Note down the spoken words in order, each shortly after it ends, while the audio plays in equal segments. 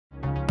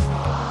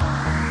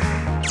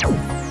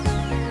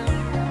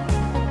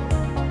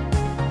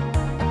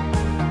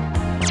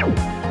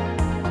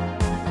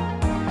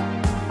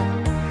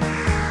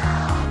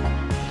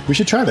We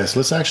should try this.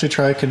 Let's actually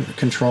try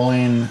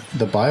controlling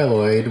the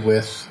Bioloid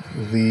with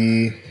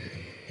the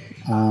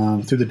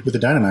with the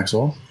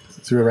Dynamaxle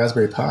through a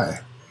Raspberry Pi.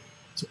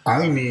 So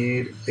I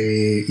need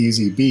a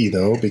Easy B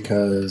though,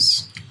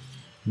 because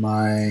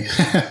my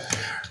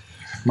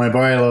my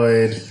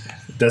Bioloid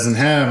doesn't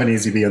have an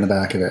Easy B on the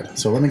back of it.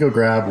 So let me go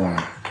grab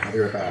one. I'll be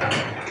right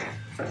back.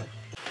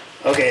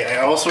 Okay,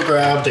 I also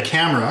grabbed a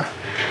camera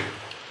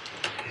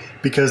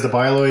because the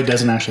Bioloid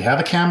doesn't actually have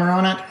a camera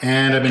on it,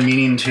 and I've been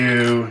meaning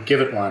to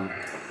give it one.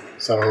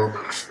 So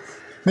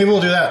maybe we'll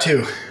do that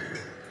too.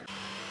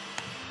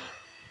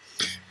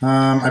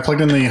 I plugged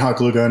in the hot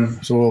glue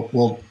gun, so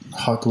we'll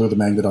hot glue the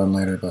magnet on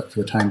later, but for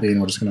the time being,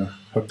 we're just gonna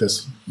hook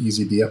this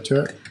Easy B up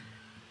to it.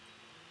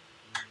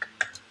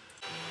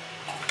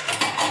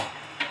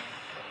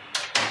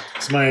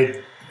 It's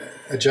my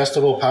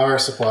adjustable power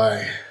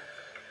supply.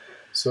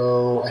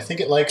 So I think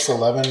it likes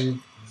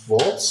 11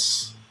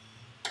 volts.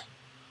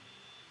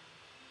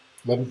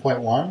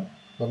 11.1,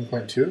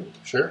 11.2,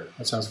 sure,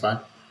 that sounds fine.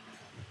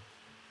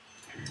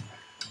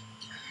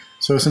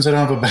 So since I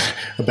don't have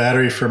a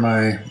battery for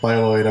my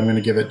Bioloid, I'm going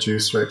to give it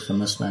juice right from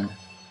this thing.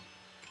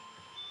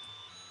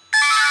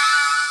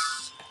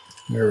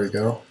 There we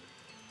go.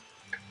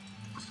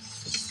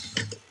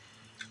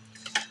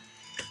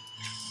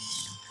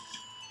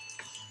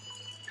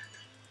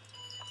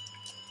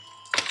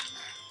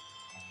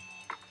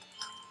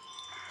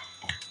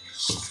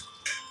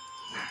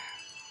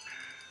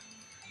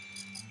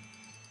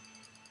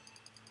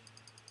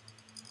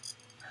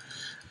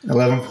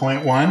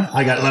 .1.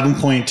 I got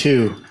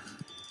 11.2.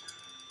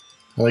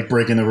 I like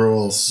breaking the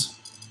rules.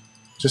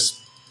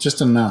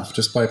 Just enough,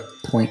 just by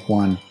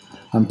 0.1.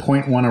 I'm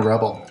 0.1 a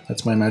rebel.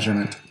 That's my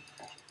measurement.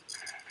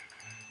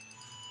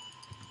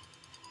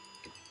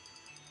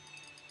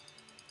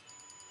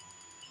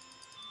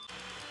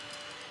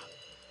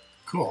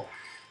 Cool.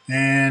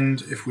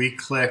 And if we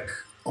click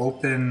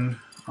open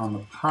on the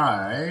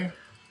Pi,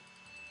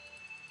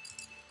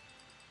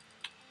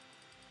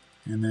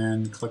 and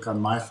then click on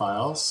My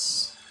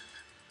Files,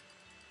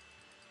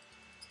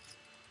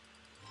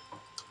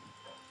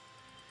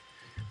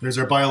 there's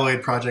our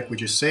Bioloid project we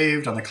just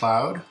saved on the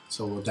cloud,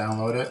 so we'll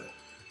download it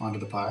onto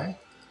the Pi.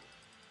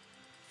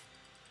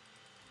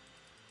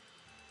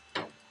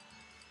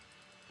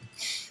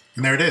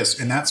 And there it is,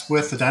 and that's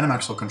with the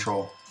Dynamaxle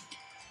control.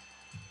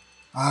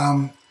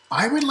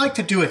 I would like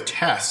to do a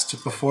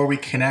test before we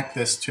connect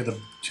this to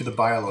the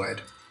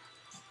Bioloid.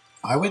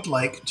 I would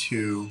like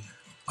to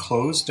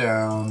close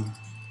down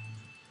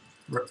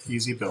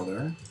Easy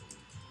Builder.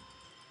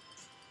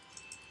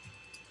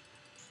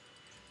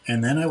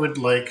 And then I would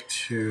like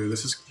to,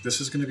 this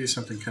is going to be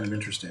something kind of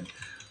interesting.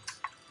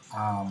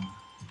 I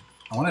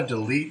want to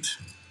delete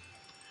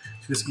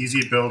this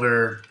Easy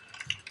Builder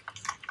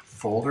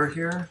folder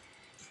here.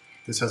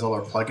 This has all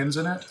our plugins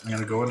in it. I'm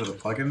going to go into the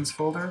plugins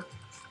folder,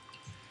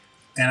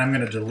 and I'm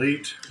going to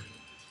delete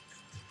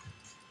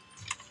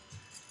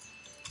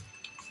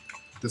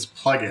this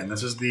plugin.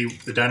 This is the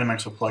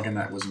Dynamaxle plugin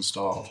that was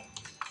installed.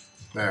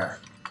 There.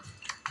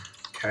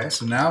 Okay,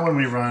 so now when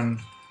we run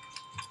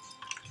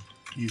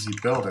Easy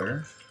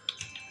Builder,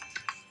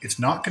 it's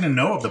not going to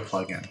know of the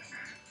plugin.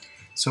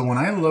 So when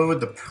I load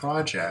the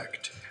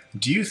project,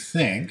 do you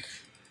think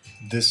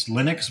this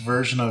Linux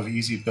version of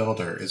Easy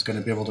Builder is going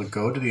to be able to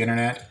go to the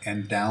internet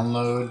and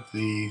download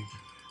the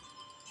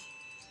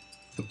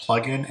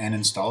plugin and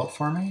install it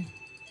for me?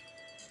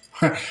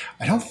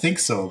 I don't think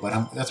so,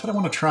 but that's what I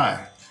want to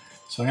try.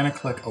 So I'm going to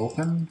click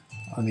open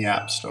on the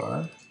App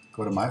Store,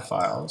 go to My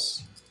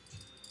Files.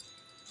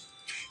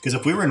 Because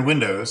if we were in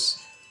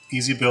Windows,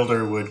 Easy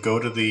Builder would go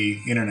to the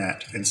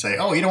internet and say,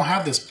 oh, you don't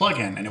have this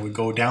plugin, and it would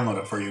go download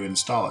it for you and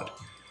install it.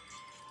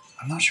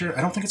 I'm not sure.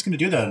 I don't think it's going to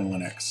do that in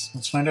Linux.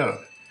 Let's find out.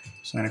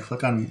 So I'm going to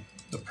click on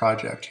the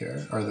project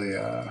here, or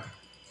the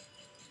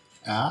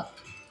app.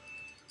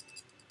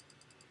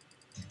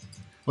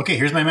 Okay,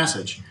 here's my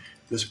message.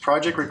 This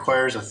project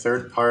requires a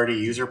third-party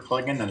user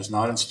plugin that is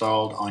not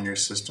installed on your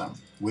system.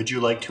 Would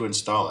you like to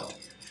install it?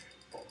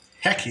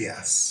 Heck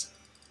yes.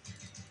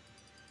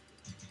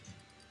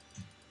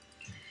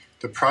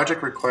 The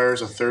project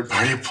requires a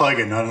third-party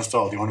plugin not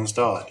installed. Do you want to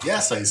install it?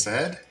 Yes, I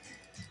said.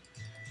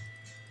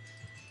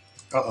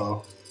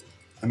 Uh-oh.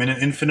 I'm in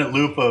an infinite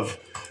loop of...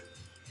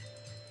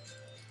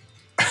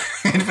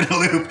 infinite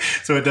loop,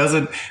 so it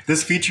doesn't...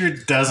 This feature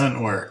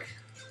doesn't work.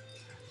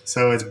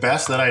 So it's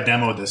best that I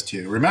demoed this to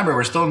you. Remember,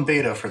 we're still in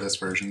beta for this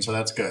version, so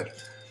that's good.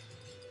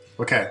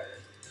 Okay,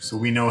 so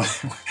we know...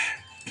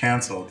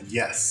 canceled.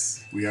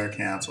 Yes, we are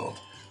canceled.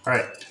 All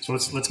right, so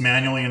let's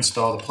manually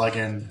install the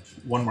plugin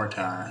one more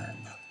time.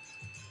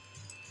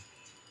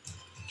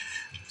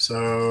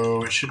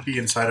 So it should be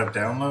inside of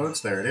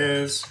downloads. There it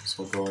is.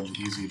 So we'll go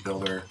into Easy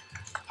Builder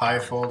Pi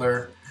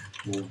folder.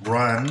 We'll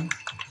run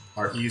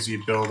our Easy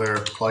Builder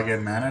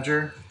plugin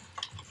manager,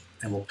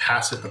 and we'll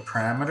pass it the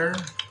parameter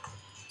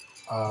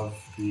of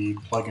the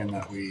plugin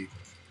that we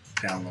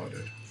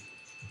downloaded.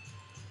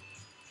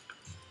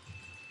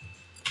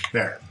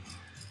 There.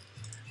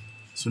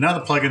 So now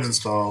the plugin's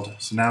installed.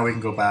 So now we can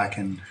go back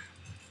and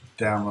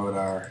download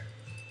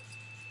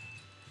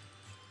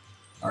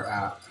our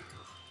app.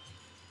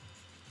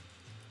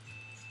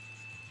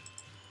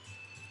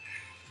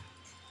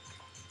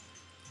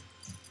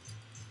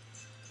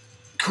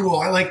 Cool.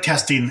 I like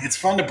testing. It's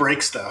fun to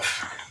break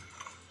stuff.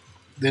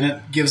 Then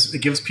it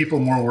gives people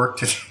more work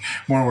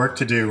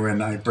to do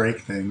when I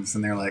break things,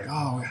 and they're like,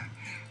 "Oh,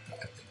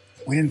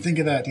 we didn't think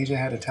of that. DJ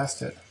had to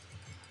test it."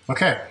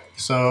 Okay,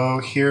 so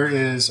here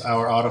is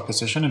our auto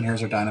position, and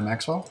here's our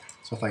Dynamaxwell.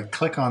 So if I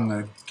click on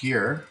the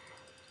gear,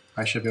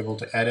 I should be able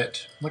to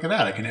edit. Look at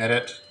that! I can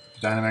edit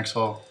the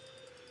Dynamaxwell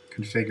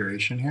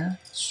configuration here.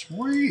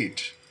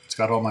 Sweet! It's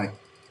got all my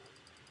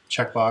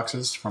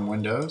checkboxes from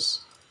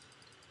Windows,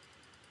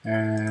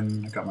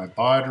 and I got my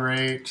baud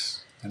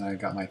rate. And I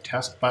got my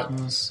test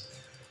buttons.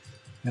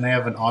 And I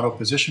have an auto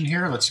position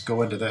here. Let's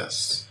go into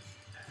this.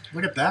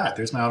 Look at that.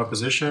 There's my auto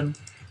position.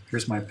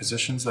 Here's my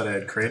positions that I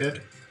had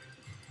created.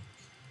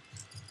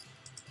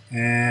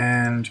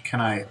 And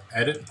can I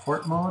edit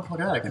port mode?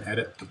 Look at that. I can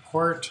edit the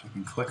port. I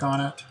can click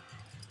on it.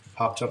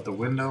 Popped up the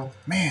window.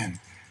 Man,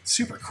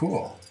 super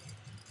cool.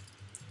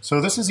 So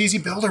this is Easy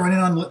Builder running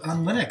on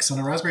Linux on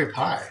a Raspberry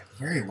Pi.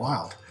 Very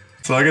wild.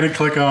 So I'm going to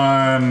click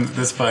on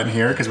this button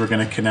here because we're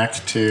going to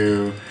connect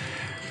to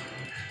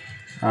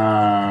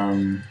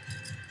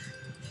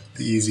the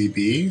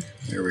EZB.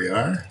 There we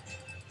are.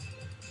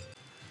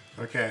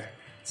 Okay,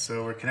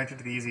 so we're connected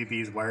to the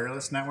EZB's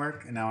wireless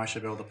network, and now I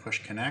should be able to push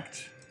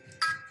connect.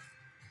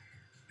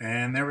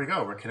 And there we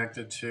go. We're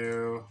connected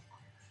to,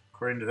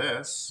 according to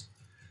this,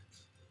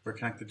 we're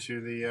connected to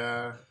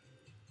the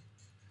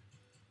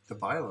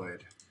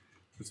Biloid.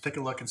 Let's take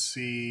a look and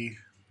see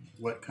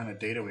what kind of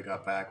data we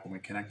got back when we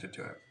connected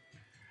to it.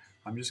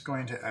 I'm just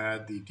going to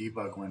add the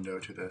debug window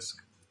to this,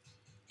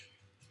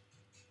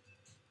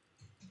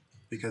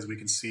 because we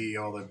can see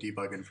all the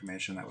debug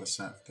information that was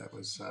sent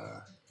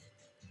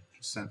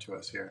to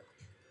us here.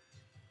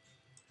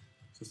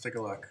 So let's take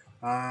a look.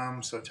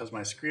 So it tells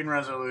my screen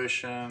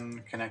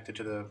resolution connected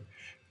to the.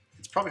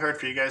 It's probably hard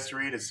for you guys to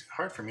read. It's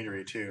hard for me to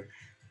read too.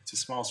 It's a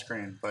small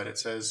screen, but it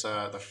says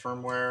the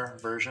firmware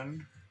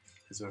version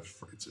is an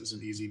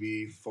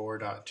EZB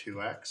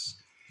 4.2x,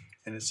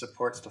 and it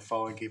supports the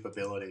following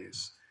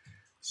capabilities.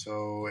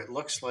 So it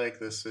looks like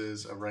this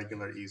is a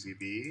regular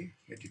EZB.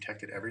 It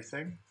detected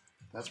everything.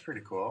 That's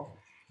pretty cool.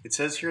 It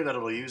says here that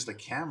it'll use the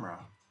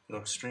camera.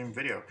 It'll stream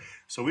video.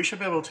 So we should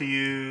be able to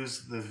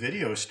use the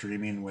video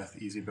streaming with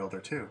Easy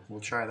Builder too. We'll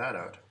try that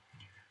out.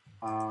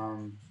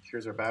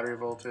 Here's our battery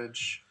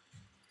voltage.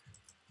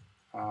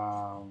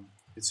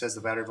 It says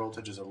the battery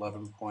voltage is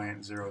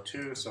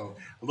 11.02, so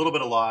a little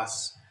bit of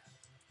loss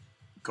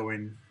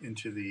going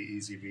into the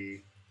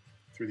EZB,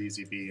 through the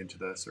EZB into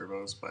the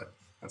servos, but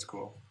that's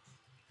cool.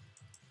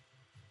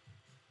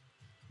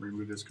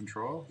 Remove this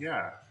control?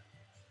 Yeah.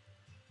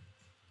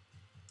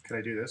 Could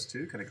I do this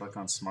too? Can I click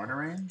on Smart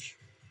Arrange?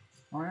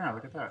 Oh yeah,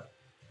 look at that.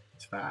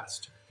 It's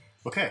fast.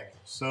 Okay,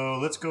 so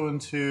let's go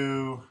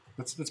into,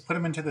 let's put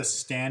them into the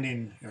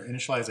standing or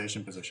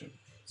initialization position.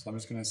 So I'm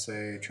just gonna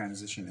say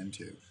transition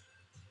into.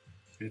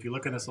 And if you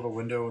look in this little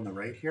window on the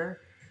right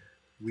here,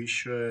 we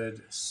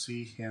should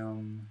see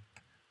him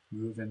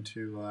move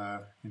into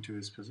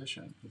his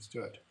position. Let's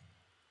do it.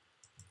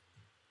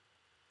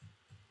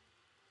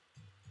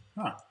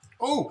 Huh.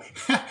 Oh,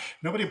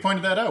 nobody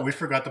pointed that out. We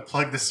forgot to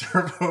plug the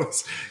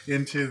servos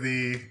into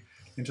the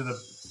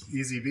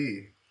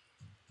EZB.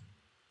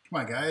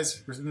 Come on,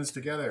 guys, we're in this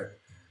together.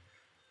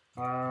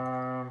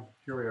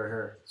 Here we are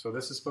here. So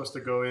this is supposed to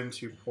go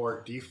into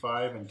port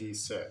D5 and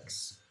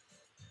D6.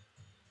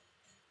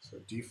 So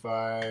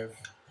D5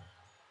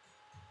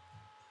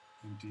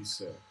 and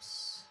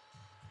D6.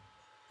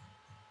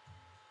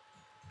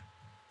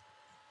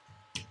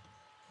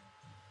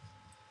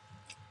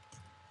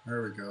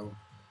 There we go.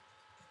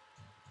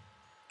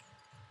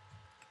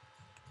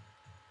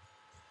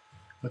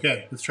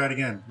 Okay, let's try it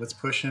again. Let's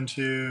push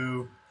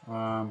into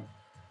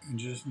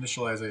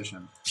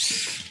initialization.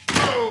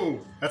 Oh,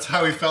 that's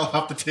how we fell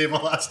off the table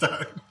last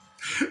time.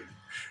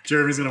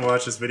 Jeremy's gonna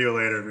watch this video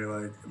later and be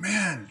like,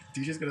 man,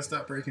 DJ's gonna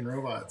stop breaking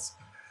robots.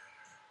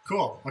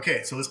 Cool,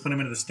 okay, so let's put him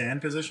into the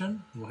stand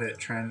position. We'll hit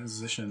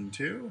transition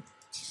 2.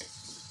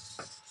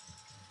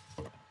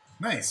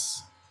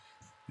 Nice.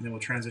 And then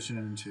we'll transition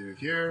into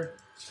here.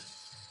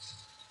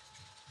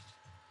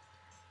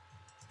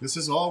 This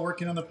is all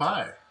working on the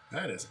Pi.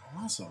 That is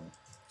awesome.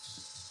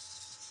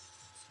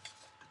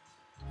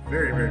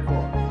 Very, very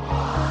cool.